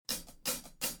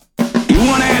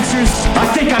I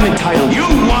think I'm entitled. You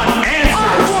want answers.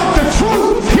 I want the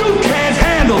truth. You can't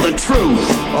handle the truth.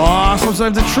 Oh,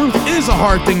 sometimes the truth is a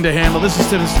hard thing to handle. This is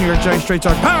Tibbs, New York Giants Straight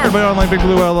Talk, powered by Online Big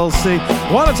Blue LLC.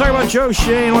 Want to talk about Joe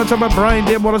Schoen. Want to talk about Brian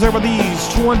Dibb. Want to talk about these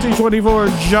 2024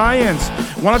 Giants.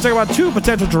 Want to talk about two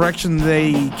potential directions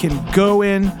they can go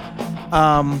in.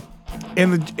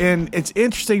 And it's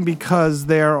interesting because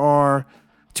there are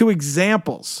two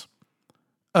examples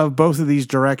of both of these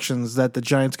directions that the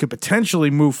Giants could potentially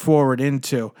move forward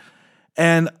into.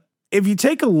 And if you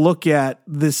take a look at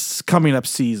this coming up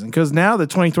season, because now the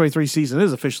 2023 season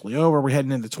is officially over, we're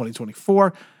heading into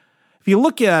 2024. If you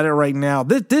look at it right now,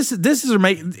 this is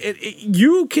amazing.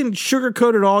 You can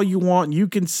sugarcoat it all you want. You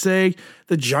can say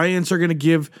the Giants are going to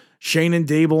give Schoen and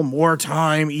Dable more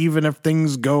time, even if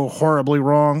things go horribly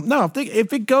wrong. No,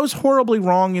 if it goes horribly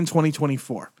wrong in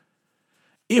 2024,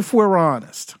 if we're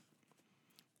honest,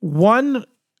 one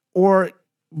or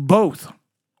both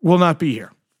will not be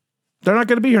here. They're not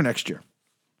going to be here next year,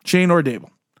 Schoen or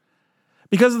Dable,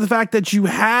 because of the fact that you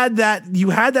had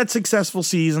that successful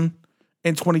season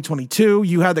in 2022.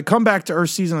 You had the comeback to earth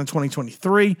season in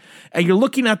 2023, and you're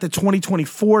looking at the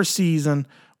 2024 season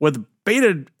with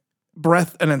bated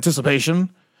breath and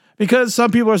anticipation, because some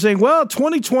people are saying, well,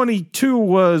 2022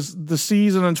 was the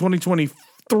season and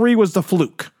 2023 was the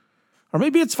fluke, or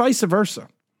maybe it's vice versa.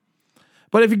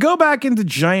 But if you go back into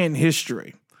Giant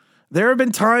history, there have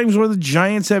been times where the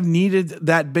Giants have needed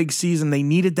that big season. They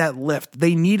needed that lift.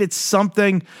 They needed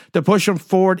something to push them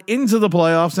forward into the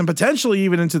playoffs and potentially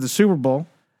even into the Super Bowl.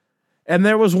 And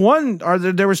there was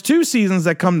there was two seasons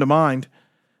that come to mind.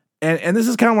 And this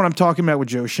is kind of what I'm talking about with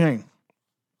Joe Schoen.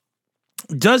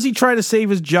 Does he try to save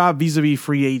his job vis-a-vis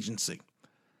free agency?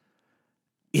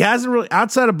 He hasn't really,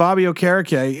 outside of Bobby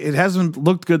Okereke, it hasn't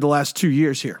looked good the last 2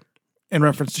 years here in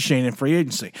reference to Schoen and free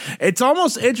agency. It's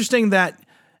almost interesting that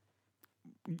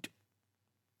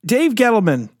Dave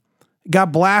Gettleman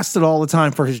got blasted all the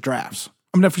time for his drafts.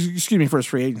 For his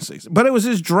free agencies. But it was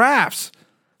his drafts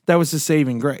that was his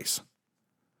saving grace.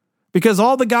 Because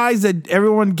all the guys that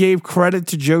everyone gave credit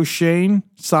to Joe Schoen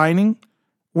signing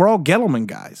were all Gettleman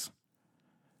guys.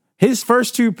 His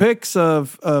first two picks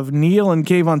of Neal and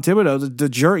Kayvon Thibodeau, the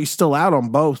jury's still out on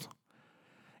both.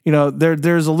 You know,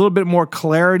 there's a little bit more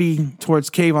clarity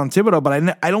towards Kayvon Thibodeau,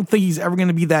 but I don't think he's ever going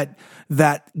to be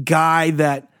that guy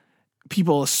that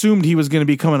people assumed he was going to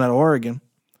be coming out of Oregon.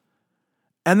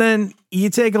 And then you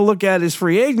take a look at his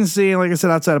free agency, and like I said,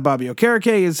 outside of Bobby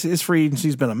Okereke, his free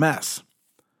agency's been a mess.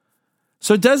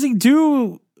 So does he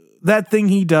do that thing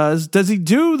he does? Does he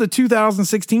do the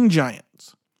 2016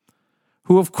 Giants,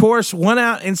 who of course went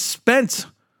out and spent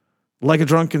like a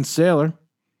drunken sailor?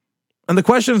 And the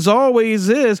question always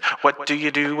is, what do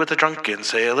you do with a drunken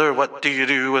sailor? What do you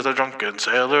do with a drunken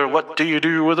sailor? What do you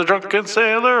do with a drunken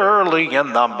sailor early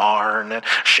in the morning?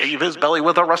 Shave his belly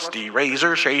with a rusty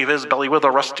razor. Shave his belly with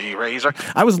a rusty razor.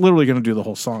 I was literally going to do the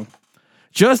whole song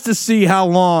just to see how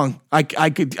long I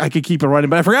could keep it running.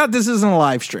 But I forgot this isn't a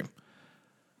live stream.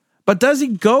 But does he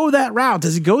go that route?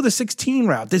 Does he go the 16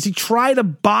 route? Does he try to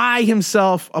buy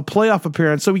himself a playoff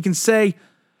appearance so he can say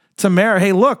to Mara,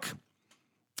 hey, look,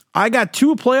 I got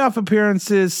 2 playoff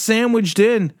appearances sandwiched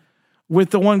in with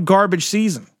the one garbage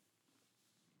season.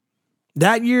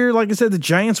 That year, like I said, the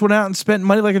Giants went out and spent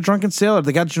money like a drunken sailor.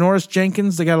 They got Janoris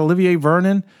Jenkins. They got Olivier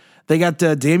Vernon. They got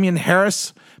Damian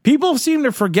Harris. People seem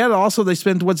to forget also they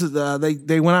spent,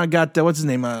 they went out and got, what's his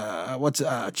name? The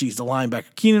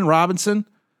linebacker, Keenan Robinson.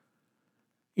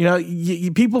 You know,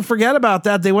 people forget about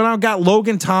that. They went out and got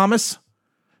Logan Thomas.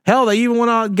 Hell, they even went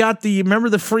out and got remember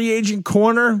the free agent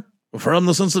corner from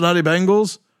the Cincinnati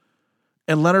Bengals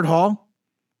and Leonard Hall?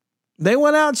 They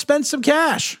went out and spent some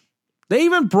cash. They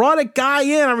even brought a guy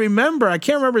in. I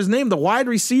can't remember his name, the wide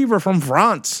receiver from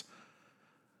France.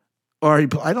 I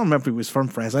don't remember if he was from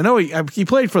France. I know he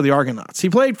played for the Argonauts. He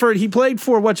played for He played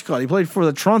for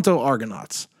the Toronto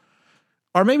Argonauts.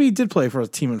 Or maybe he did play for a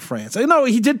team in France. No,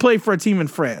 he did play for a team in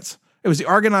France. It was the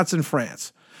Argonauts in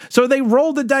France. So they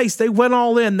rolled the dice. They went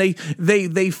all in.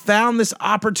 They found this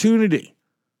opportunity.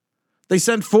 They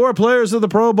sent 4 players to the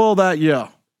Pro Bowl that year.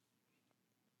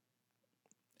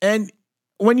 And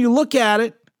when you look at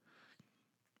it,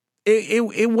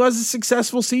 it was a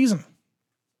successful season.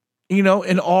 You know,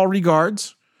 in all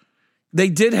regards. They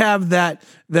did have that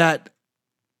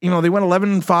they went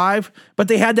 11-5, but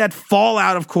they had that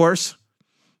fallout, of course,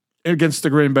 against the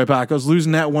Green Bay Packers,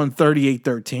 losing that one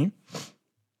 38-13.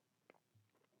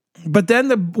 But then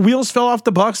the wheels fell off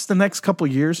the bus the next couple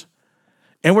of years.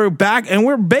 And we're back, and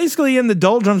we're basically in the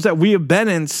doldrums that we have been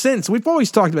in since. We've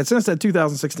always talked about since that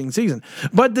 2016 season.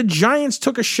 But the Giants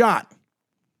took a shot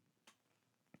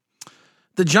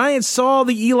The Giants saw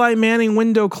the Eli Manning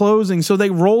window closing, so they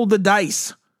rolled the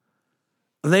dice.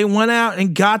 They went out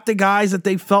and got the guys that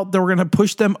they felt they were going to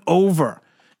push them over.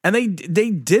 And they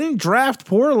didn't draft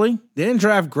poorly. They didn't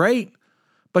draft great.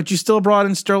 But you still brought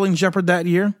in Sterling Shepard that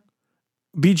year,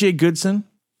 B.J. Goodson,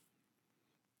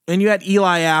 and you had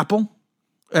Eli Apple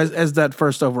as that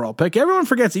first overall pick. Everyone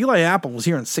forgets Eli Apple was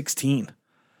here in 16.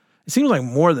 It seems like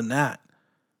more than that.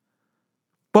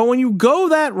 But when you go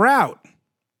that route,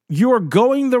 you are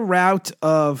going the route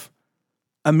of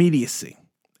immediacy.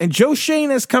 And Joe Schoen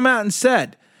has come out and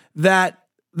said that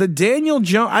the Daniel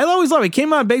Jones, I always love it, he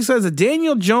came out basically as a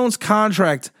Daniel Jones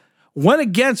contract went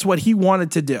against what he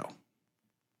wanted to do.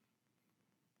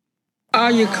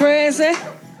 Are you crazy?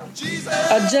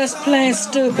 Or just plain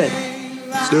stupid?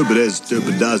 Stupid is,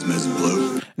 stupid does, Mrs.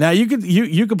 Blue. Now you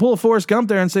could pull a Forrest Gump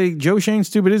there and say Joe Schoen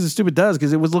stupid is as stupid does,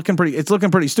 because it's looking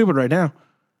pretty stupid right now.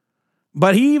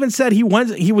 But he even said he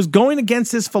was going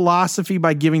against his philosophy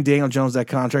by giving Daniel Jones that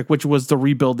contract, which was to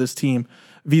rebuild this team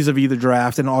vis-a-vis the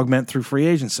draft and augment through free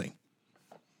agency.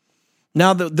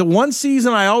 Now, the one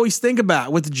season I always think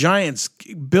about with the Giants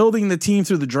building the team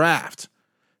through the draft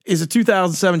is the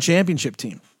 2007 championship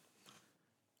team.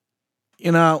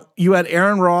 You know, you had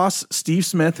Aaron Ross, Steve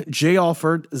Smith, Jay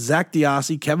Alford, Zach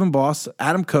Diassi, Kevin Boss,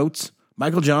 Adam Coates,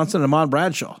 Michael Johnson, and Ahmad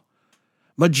Bradshaw.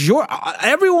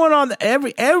 Everyone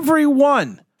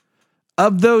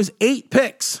of those 8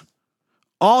 picks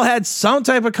all had some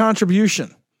type of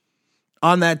contribution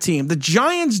on that team. The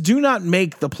Giants do not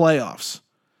make the playoffs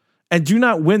and do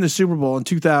not win the Super Bowl in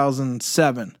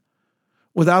 2007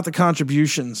 without the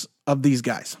contributions of these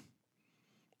guys.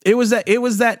 It was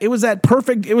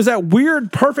that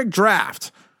weird perfect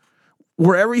draft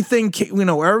where everything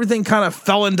kind of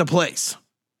fell into place.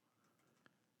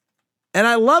 And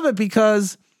I love it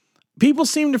because people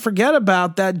seem to forget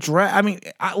about that draft. I mean,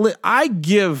 I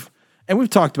give, and we've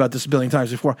talked about this a billion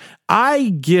times before, I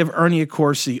give Ernie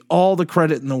Accorsi all the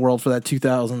credit in the world for that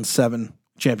 2007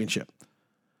 championship.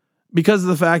 Because of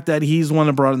the fact that he's the one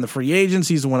that brought in the free agents.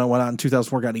 He's the one that went out in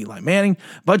 2004, got Eli Manning.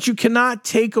 But you cannot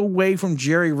take away from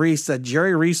Jerry Reese that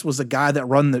Jerry Reese was the guy that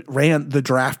ran the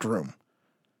draft room.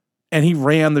 And he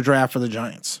ran the draft for the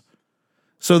Giants.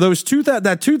 So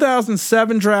that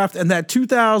 2007 draft and that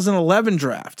 2011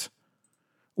 draft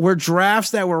were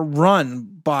drafts that were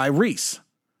run by Reese.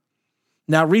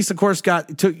 Now, Reese, of course,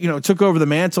 took over the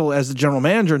mantle as the general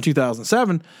manager in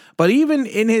 2007. But even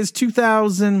in his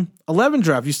 2011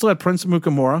 draft, you still had Prince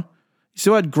Mukamura. You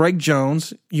still had Greg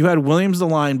Jones. You had Williams, the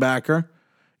linebacker.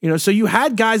 So you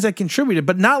had guys that contributed,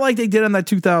 but not like they did on that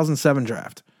 2007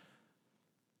 draft.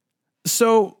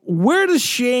 So where does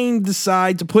Schoen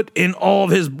decide to put in all of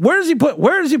his? Where does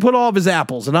he put all of his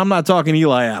apples? And I'm not talking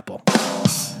Eli Apple,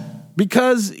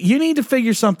 because you need to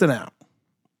figure something out.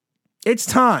 It's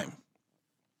time.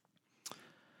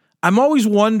 I'm always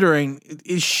wondering,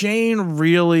 is Schoen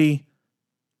really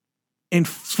in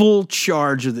full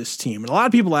charge of this team? And a lot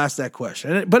of people ask that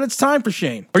question, but it's time for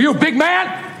Schoen. Are you a big man?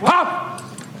 Huh?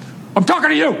 I'm talking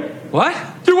to you. What?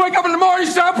 You wake up in the morning,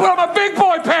 you say, I put on my big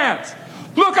boy pants.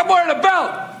 Look, I'm wearing a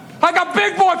belt. I got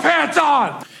big boy pants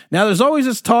on. Now, there's always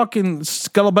this talk in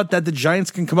scuttlebutt that the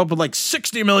Giants can come up with like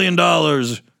 $60 million.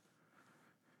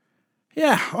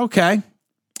 Yeah, okay.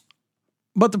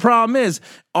 But the problem is,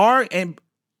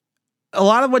 a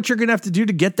lot of what you're going to have to do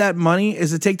to get that money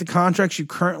is to take the contracts you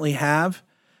currently have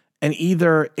and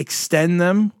either extend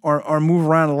them or move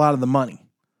around a lot of the money.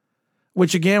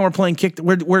 Which again, we're playing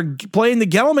the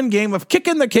Gelman game of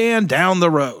kicking the can down the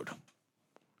road.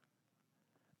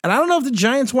 And I don't know if the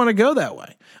Giants want to go that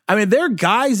way. I mean, there are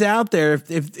guys out there,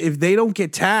 if they don't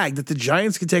get tagged, that the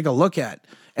Giants can take a look at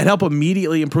and help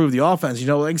immediately improve the offense.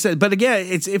 Like I said, but again,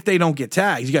 it's if they don't get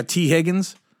tagged. You got T.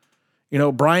 Higgins.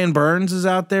 Brian Burns is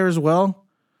out there as well.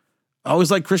 I always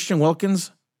like Christian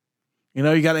Wilkins.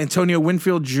 You got Antonio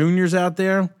Winfield Jr.'s out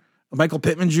there. Michael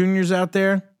Pittman Jr.'s out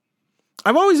there.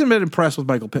 I've always been impressed with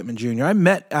Michael Pittman Jr. I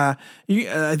met, you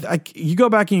go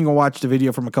back and you can watch the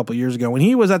video from a couple years ago when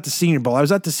he was at the Senior Bowl. I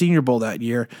was at the Senior Bowl that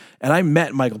year, and I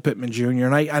met Michael Pittman Jr.,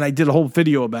 and I did a whole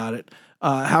video about it,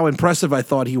 how impressive I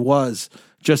thought he was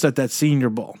just at that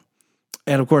Senior Bowl.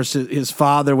 And of course, his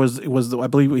father was I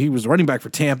believe he was running back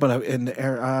for Tampa, and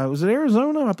was it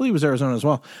Arizona? I believe it was Arizona as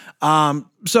well.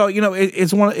 So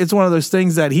it's one of those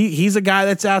things that he's a guy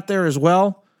that's out there as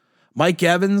well. Mike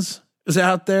Evans is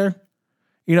out there.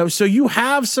 So you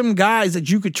have some guys that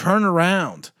you could turn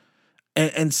around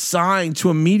and sign to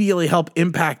immediately help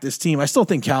impact this team. I still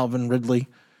think Calvin Ridley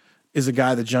is a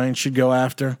guy the Giants should go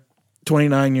after.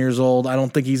 29 years old. I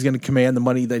don't think he's going to command the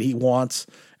money that he wants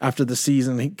after the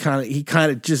season. He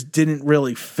kind of just didn't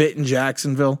really fit in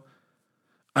Jacksonville.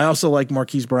 I also like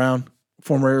Marquise Brown,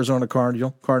 former Arizona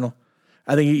Cardinal.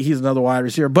 I think he's another wide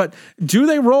receiver. But do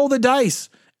they roll the dice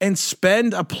and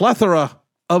spend a plethora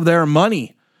of their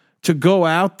money to go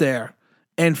out there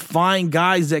and find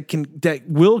guys that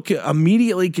will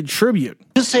immediately contribute?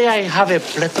 You say I have a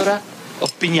plethora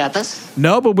of piñatas?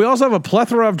 No, but we also have a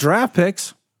plethora of draft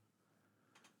picks.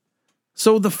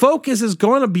 So the focus is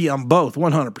going to be on both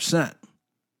 100%.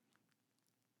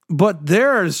 But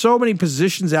there are so many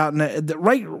positions out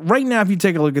right now. If you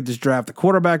take a look at this draft, the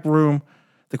quarterback room,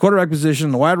 the quarterback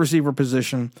position, the wide receiver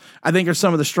position, I think are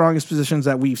some of the strongest positions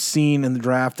that we've seen in the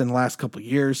draft in the last couple of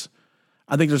years.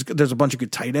 I think there's a bunch of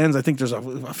good tight ends. I think there's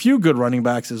a few good running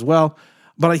backs as well.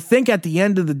 But I think at the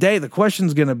end of the day, the question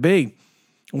is going to be,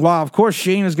 while of course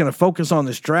Schoen is going to focus on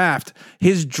this draft,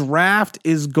 his draft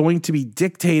is going to be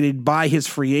dictated by his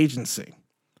free agency.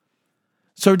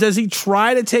 So does he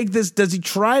try to take this?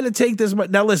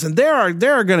 Now listen, there are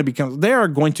going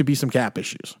to be some cap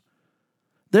issues.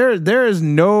 There is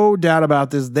no doubt about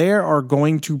this. There are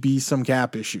going to be some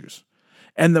cap issues.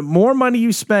 And the more money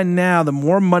you spend now, the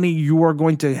more money you are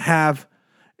going to have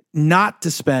not to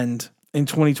spend in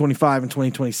 2025 and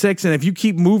 2026. And if you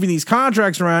keep moving these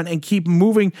contracts around and keep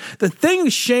moving, the thing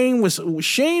Schoen was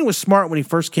smart when he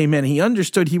first came in. He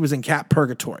understood he was in cap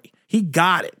purgatory. He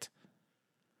got it.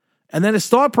 And then his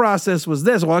thought process was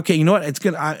this: well, okay, you know what?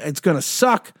 It's gonna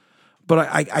suck, but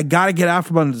I got to get out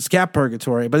from under this cap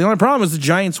purgatory. But the only problem is the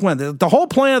Giants went. The whole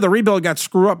plan of the rebuild got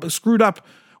screwed up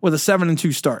with a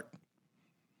 7-2 start,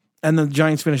 and the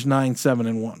Giants finished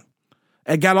 9-7-1.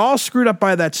 It got all screwed up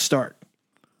by that start.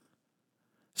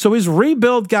 So his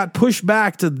rebuild got pushed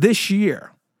back to this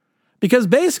year, because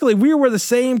basically we were the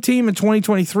same team in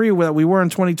 2023 that we were in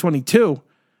 2022.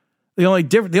 The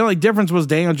only difference was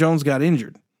Daniel Jones got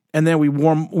injured. And then we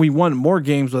won more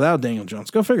games without Daniel Jones.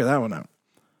 Go figure that one out.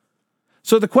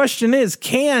 So the question is,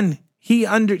 can he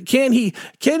hold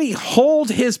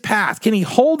his path? Can he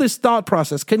hold his thought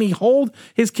process? Can he hold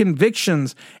his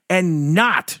convictions and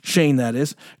not, Schoen that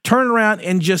is, turn around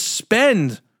and just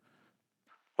spend?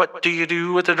 What do you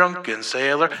do with a drunken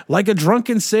sailor? Like a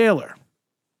drunken sailor.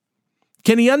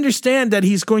 Can he understand that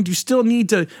he's going to still need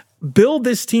to build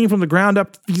this team from the ground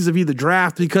up vis-a-vis the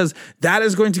draft, because that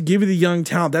is going to give you the young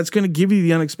talent. That's going to give you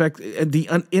the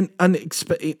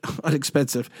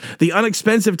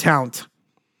unexpensive talent.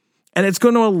 And it's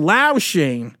going to allow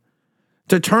Schoen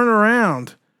to turn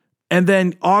around and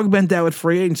then augment that with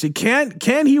free agency.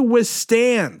 Can he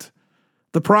withstand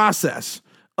the process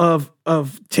of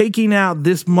taking out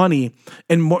this money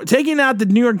and taking out the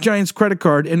New York Giants credit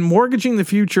card and mortgaging the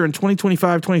future in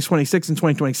 2025, 2026, and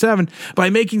 2027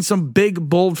 by making some big,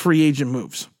 bold free agent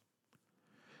moves?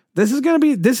 This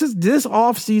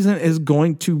offseason is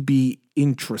going to be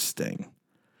interesting.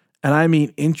 And I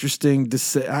mean interesting to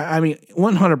say,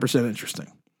 100%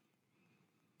 interesting.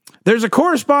 There's a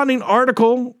corresponding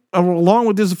article along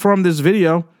with this from this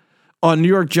video on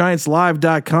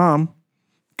NewYorkGiantsLive.com.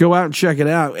 Go out and check it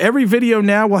out. Every video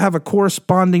now will have a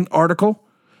corresponding article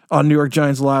on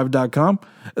NewYorkGiantsLive.com.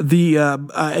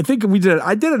 I think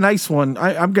I did a nice one.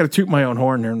 I'm going to toot my own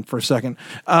horn here for a second.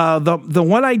 The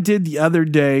one I did the other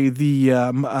day,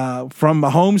 from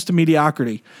Mahomes to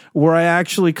mediocrity, where I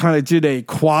actually kind of did a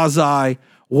quasi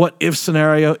what if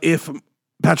scenario if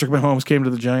Patrick Mahomes came to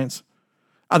the Giants.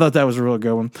 I thought that was a real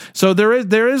good one. So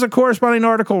there is a corresponding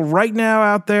article right now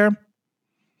out there.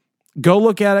 Go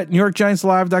look at it,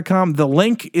 NewYorkGiantsLive.com. The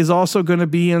link is also going to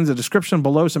be in the description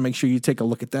below, so make sure you take a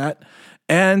look at that.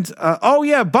 And,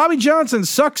 Bobby Johnson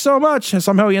sucks so much.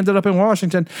 Somehow he ended up in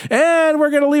Washington. And we're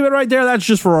going to leave it right there. That's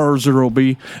just for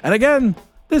R0B. And again,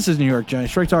 this is New York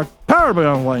Giants Straight Talk, powered by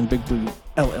Online Big Blue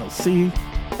LLC.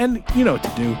 And you know what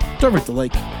to do. Don't forget to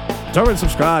like. Don't forget to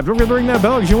subscribe. Don't forget to ring that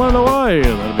bell because you want to know why.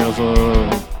 That'll be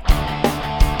awesome.